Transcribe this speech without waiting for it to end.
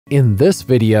In this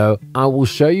video, I will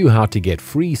show you how to get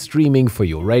free streaming for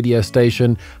your radio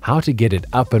station, how to get it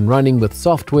up and running with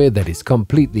software that is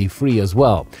completely free as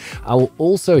well. I will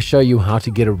also show you how to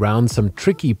get around some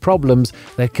tricky problems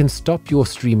that can stop your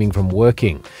streaming from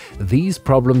working. These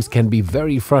problems can be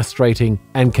very frustrating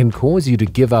and can cause you to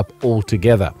give up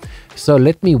altogether. So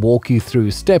let me walk you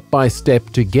through step by step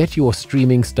to get your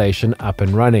streaming station up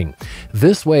and running.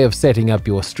 This way of setting up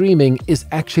your streaming is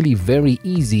actually very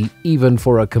easy even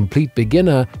for a complete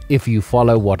beginner if you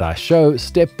follow what I show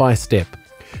step by step.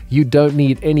 You don't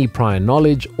need any prior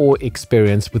knowledge or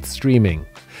experience with streaming.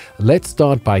 Let's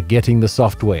start by getting the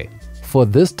software. For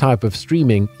this type of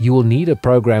streaming, you will need a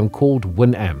program called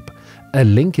Winamp. A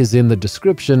link is in the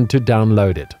description to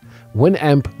download it.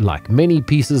 Winamp, like many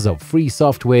pieces of free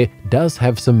software, does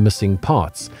have some missing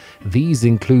parts. These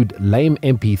include Lame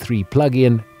MP3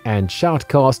 plugin and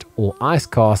Shoutcast or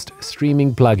Icecast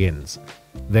streaming plugins.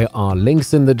 There are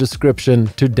links in the description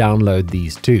to download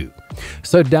these too.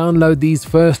 So download these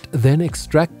first, then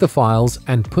extract the files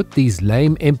and put these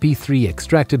Lame MP3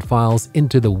 extracted files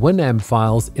into the Winamp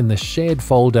files in the shared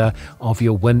folder of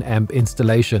your Winamp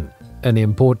installation. An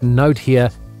important note here: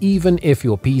 even if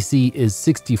your PC is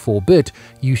 64-bit,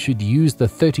 you should use the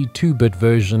 32-bit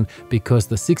version because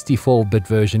the 64-bit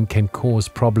version can cause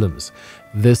problems.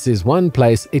 This is one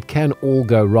place it can all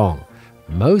go wrong.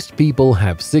 Most people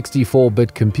have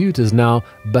 64-bit computers now,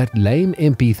 but Lame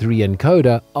MP3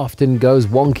 encoder often goes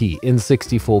wonky in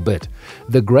 64-bit.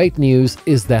 The great news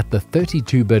is that the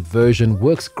 32-bit version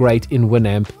works great in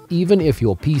Winamp even if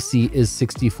your PC is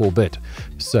 64-bit.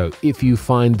 So if you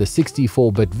find the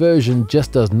 64-bit version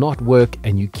just does not work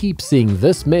and you keep seeing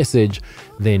this message,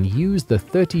 then use the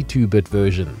 32-bit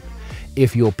version.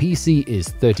 If your PC is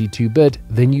 32-bit,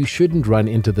 then you shouldn't run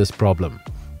into this problem.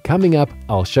 Coming up,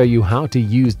 I'll show you how to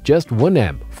use just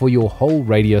Winamp for your whole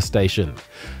radio station.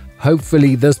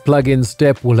 Hopefully this plugin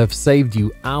step will have saved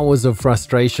you hours of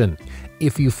frustration.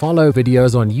 If you follow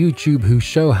videos on YouTube who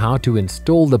show how to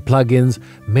install the plugins,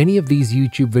 many of these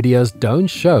YouTube videos don't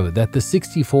show that the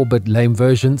 64-bit Lame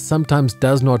version sometimes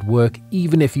does not work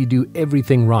even if you do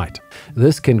everything right.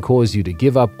 This can cause you to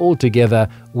give up altogether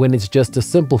when it's just a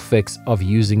simple fix of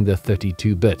using the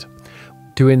 32-bit.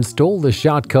 To install the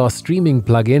Shoutcast streaming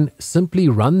plugin, simply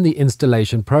run the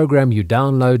installation program you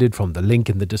downloaded from the link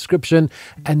in the description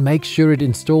and make sure it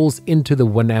installs into the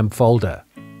Winamp folder.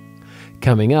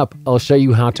 Coming up, I'll show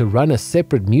you how to run a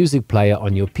separate music player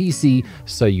on your PC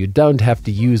so you don't have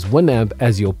to use Winamp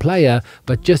as your player,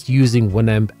 but just using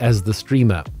Winamp as the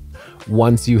streamer.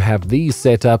 Once you have these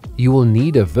set up, you will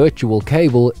need a virtual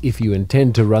cable if you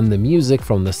intend to run the music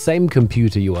from the same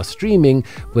computer you are streaming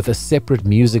with a separate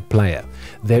music player.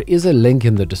 There is a link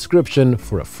in the description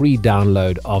for a free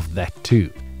download of that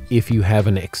too. If you have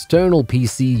an external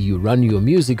PC you run your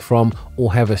music from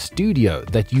or have a studio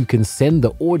that you can send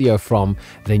the audio from,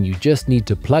 then you just need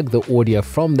to plug the audio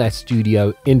from that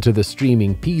studio into the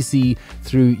streaming PC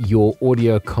through your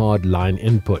audio card line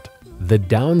input. The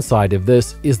downside of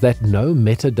this is that no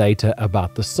metadata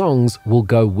about the songs will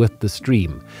go with the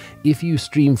stream. If you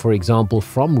stream, for example,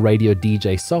 from Radio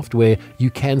DJ software, you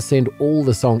can send all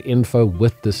the song info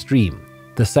with the stream.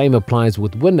 The same applies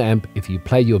with Winamp. If you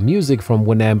play your music from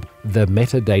Winamp, the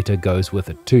metadata goes with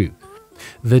it too.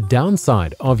 The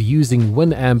downside of using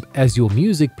Winamp as your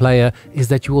music player is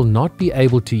that you will not be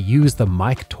able to use the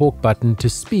mic talk button to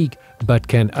speak, but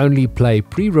can only play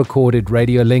pre-recorded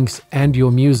radio links and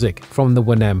your music from the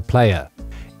Winamp player.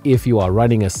 If you are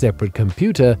running a separate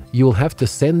computer, you'll have to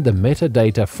send the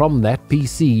metadata from that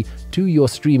PC to your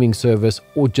streaming service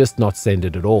or just not send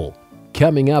it at all.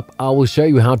 Coming up, I will show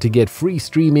you how to get free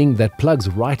streaming that plugs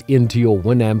right into your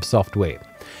Winamp software.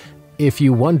 If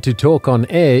you want to talk on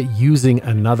air using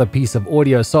another piece of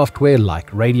audio software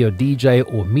like Radio DJ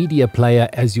or Media Player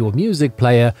as your music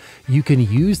player, you can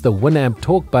use the Winamp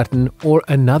talk button or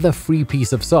another free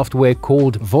piece of software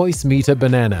called Voicemeeter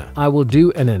Banana. I will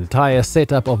do an entire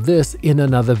setup of this in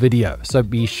another video, so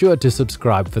be sure to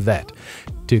subscribe for that.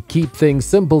 To keep things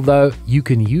simple though, you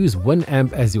can use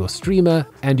Winamp as your streamer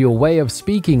and your way of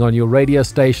speaking on your radio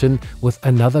station with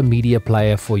another media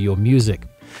player for your music.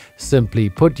 Simply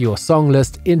put your song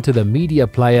list into the media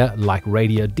player like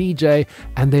Radio DJ,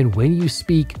 and then when you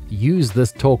speak, use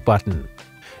this talk button.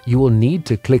 You will need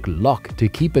to click lock to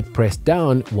keep it pressed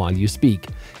down while you speak.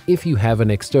 If you have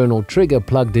an external trigger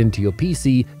plugged into your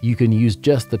PC, you can use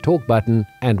just the talk button,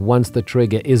 and once the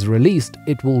trigger is released,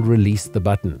 it will release the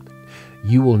button.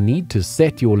 You will need to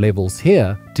set your levels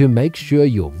here to make sure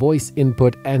your voice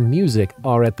input and music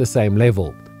are at the same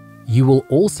level. You will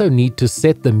also need to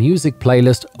set the music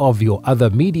playlist of your other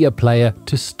media player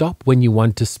to stop when you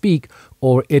want to speak,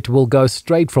 or it will go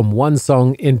straight from one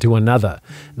song into another.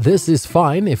 This is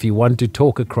fine if you want to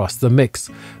talk across the mix.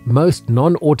 Most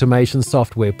non-automation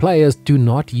software players do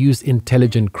not use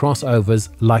intelligent crossovers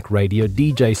like Radio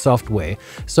DJ software,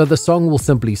 so the song will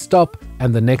simply stop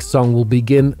and the next song will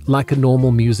begin like a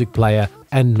normal music player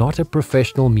and not a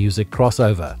professional music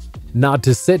crossover. Now,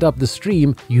 to set up the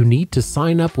stream, you need to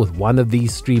sign up with one of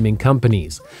these streaming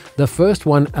companies. The first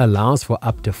one allows for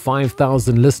up to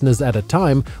 5,000 listeners at a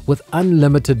time with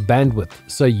unlimited bandwidth,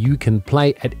 so you can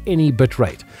play at any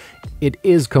bitrate. It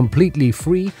is completely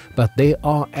free, but there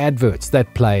are adverts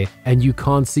that play and you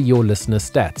can't see your listener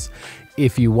stats.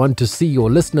 If you want to see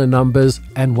your listener numbers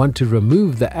and want to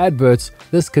remove the adverts,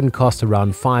 this can cost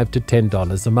around $5 to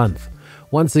 $10 a month.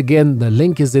 Once again, the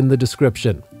link is in the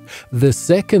description. The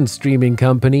second streaming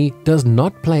company does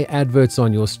not play adverts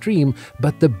on your stream,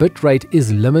 but the bitrate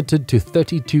is limited to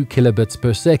 32 kilobits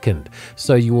per second,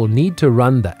 so you will need to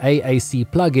run the AAC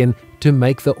plugin to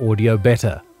make the audio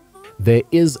better. There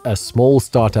is a small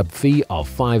startup fee of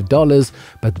 $5,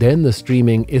 but then the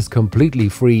streaming is completely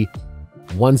free.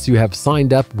 Once you have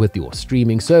signed up with your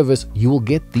streaming service, you will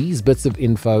get these bits of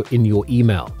info in your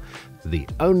email. The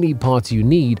only parts you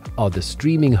need are the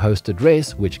streaming host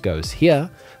address, which goes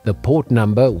here, the port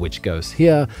number, which goes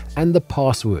here, and the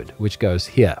password, which goes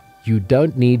here. You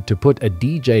don't need to put a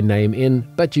DJ name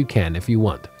in, but you can if you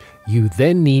want. You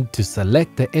then need to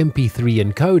select the MP3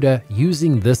 encoder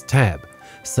using this tab.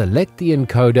 Select the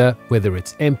encoder, whether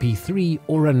it's MP3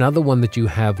 or another one that you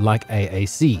have like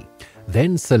AAC.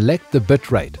 Then select the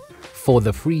bitrate. For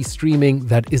the free streaming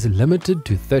that is limited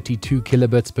to 32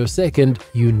 kilobits per second,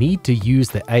 you need to use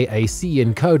the AAC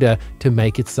encoder to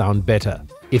make it sound better.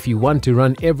 If you want to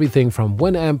run everything from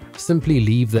Winamp, simply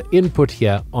leave the input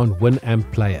here on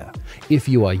Winamp Player. If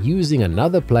you are using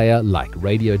another player like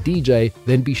Radio DJ,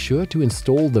 then be sure to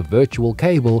install the virtual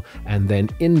cable, and then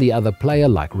in the other player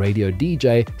like Radio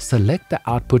DJ, select the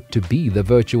output to be the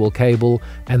virtual cable,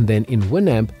 and then in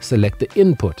Winamp, select the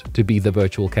input to be the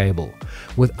virtual cable.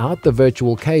 Without the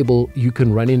virtual cable, you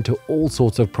can run into all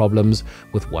sorts of problems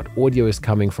with what audio is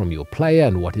coming from your player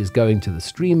and what is going to the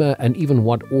streamer, and even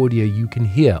what audio you can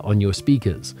hear on your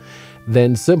speakers.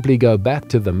 Then simply go back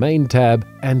to the main tab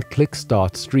and click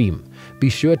Start Stream.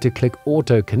 Be sure to click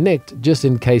Auto Connect just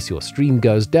in case your stream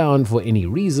goes down for any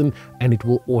reason, and it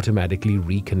will automatically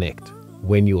reconnect.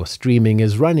 When your streaming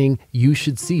is running, you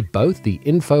should see both the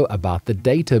info about the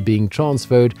data being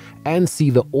transferred and see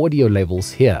the audio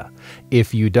levels here.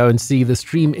 If you don't see the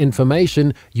stream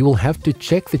information, you will have to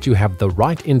check that you have the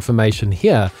right information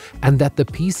here and that the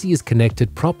PC is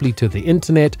connected properly to the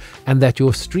internet and that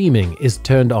your streaming is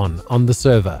turned on the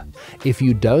server. If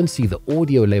you don't see the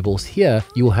audio levels here,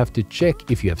 you will have to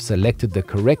check if you have selected the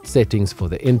correct settings for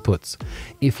the inputs.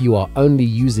 If you are only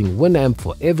using Winamp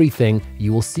for everything,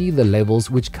 you will see the levels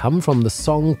which come from the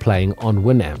song playing on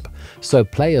Winamp. So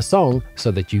play a song so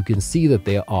that you can see that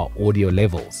there are audio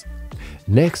levels.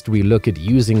 Next, we look at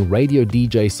using Radio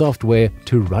DJ software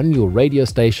to run your radio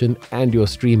station and your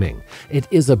streaming. It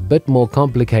is a bit more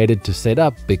complicated to set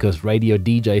up because Radio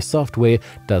DJ software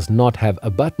does not have a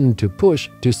button to push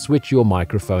to switch your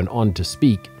microphone on to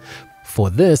speak. For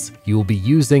this, you'll be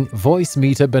using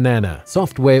Voicemeeter Banana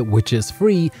software, which is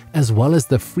free, as well as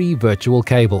the free virtual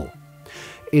cable.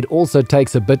 It also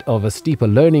takes a bit of a steeper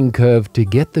learning curve to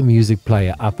get the music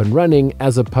player up and running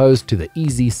as opposed to the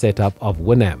easy setup of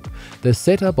Winamp. The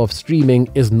setup of streaming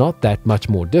is not that much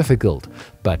more difficult,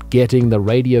 but getting the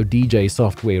Radio DJ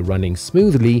software running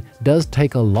smoothly does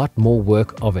take a lot more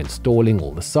work of installing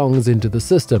all the songs into the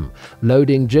system,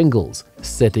 loading jingles,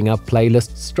 setting up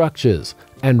playlist structures,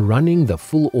 and running the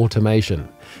full automation.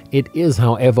 It is,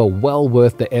 however, well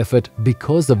worth the effort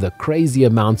because of the crazy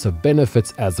amounts of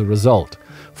benefits as a result.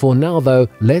 For now though,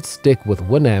 let's stick with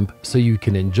Winamp so you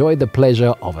can enjoy the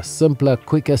pleasure of a simpler,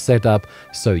 quicker setup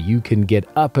so you can get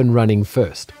up and running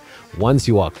first. Once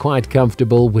you are quite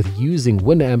comfortable with using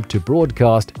Winamp to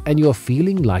broadcast and you're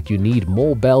feeling like you need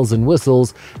more bells and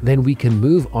whistles, then we can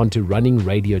move on to running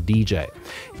Radio DJ.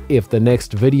 If the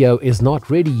next video is not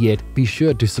ready yet, be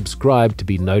sure to subscribe to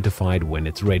be notified when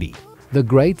it's ready. The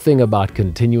great thing about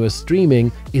continuous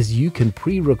streaming is you can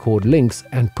pre-record links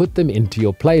and put them into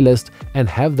your playlist and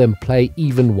have them play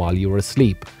even while you're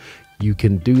asleep. You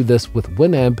can do this with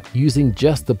Winamp using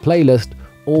just the playlist,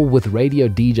 or with Radio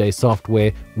DJ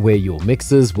software, where your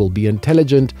mixes will be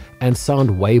intelligent and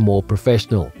sound way more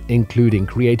professional, including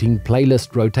creating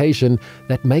playlist rotation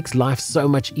that makes life so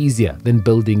much easier than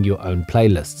building your own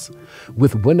playlists.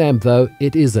 With Winamp though,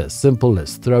 it is as simple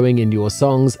as throwing in your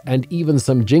songs and even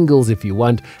some jingles if you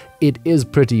want. It is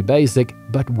pretty basic,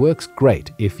 but works great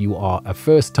if you are a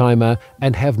first-timer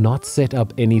and have not set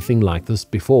up anything like this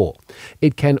before.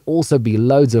 It can also be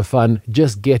loads of fun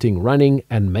just getting running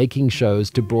and making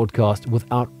shows to broadcast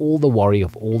without all the worry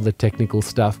of all the technical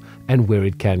stuff and where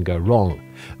it can go wrong.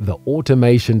 The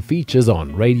automation features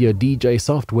on Radio DJ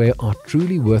software are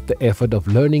truly worth the effort of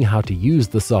learning how to use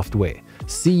the software.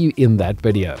 See you in that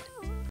video.